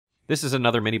This is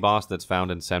another mini-boss that's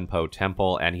found in Senpo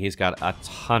Temple, and he's got a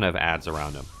ton of ads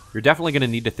around him. You're definitely going to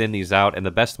need to thin these out, and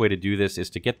the best way to do this is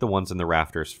to get the ones in the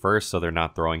rafters first so they're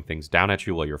not throwing things down at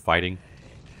you while you're fighting.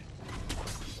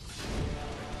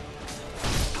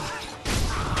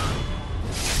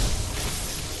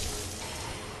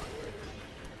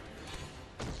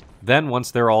 Then,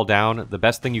 once they're all down, the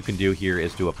best thing you can do here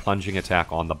is do a plunging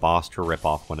attack on the boss to rip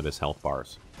off one of his health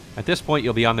bars. At this point,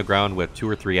 you'll be on the ground with 2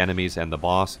 or 3 enemies and the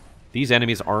boss. These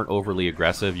enemies aren't overly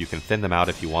aggressive. You can thin them out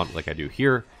if you want, like I do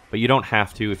here, but you don't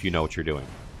have to if you know what you're doing.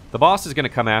 The boss is going to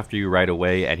come after you right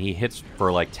away, and he hits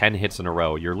for like 10 hits in a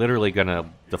row. You're literally going to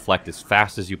deflect as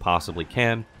fast as you possibly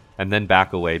can, and then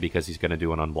back away because he's going to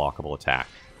do an unblockable attack.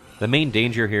 The main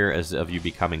danger here is of you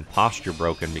becoming posture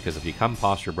broken, because if you become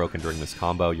posture broken during this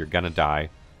combo, you're going to die,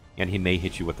 and he may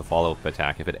hit you with the follow-up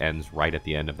attack if it ends right at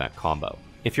the end of that combo.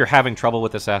 If you're having trouble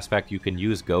with this aspect, you can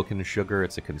use Goken Sugar.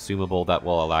 It's a consumable that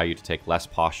will allow you to take less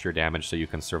posture damage so you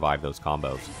can survive those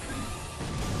combos.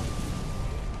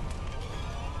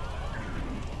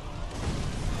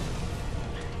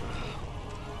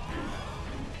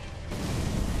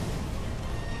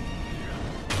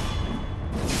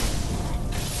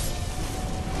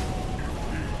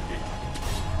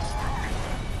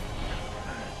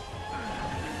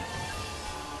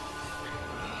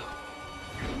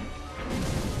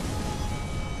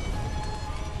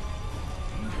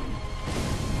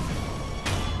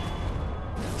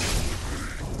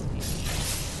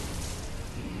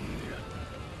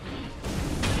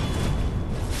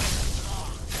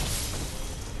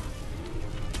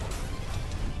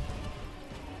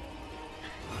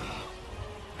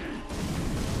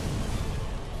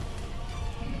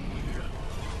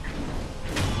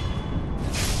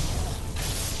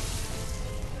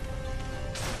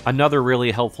 Another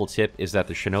really helpful tip is that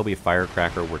the Shinobi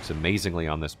Firecracker works amazingly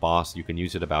on this boss. You can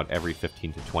use it about every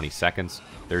 15 to 20 seconds.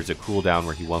 There's a cooldown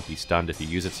where he won't be stunned if you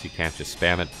use it, so you can't just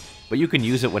spam it. But you can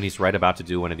use it when he's right about to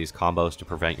do one of these combos to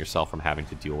prevent yourself from having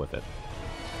to deal with it.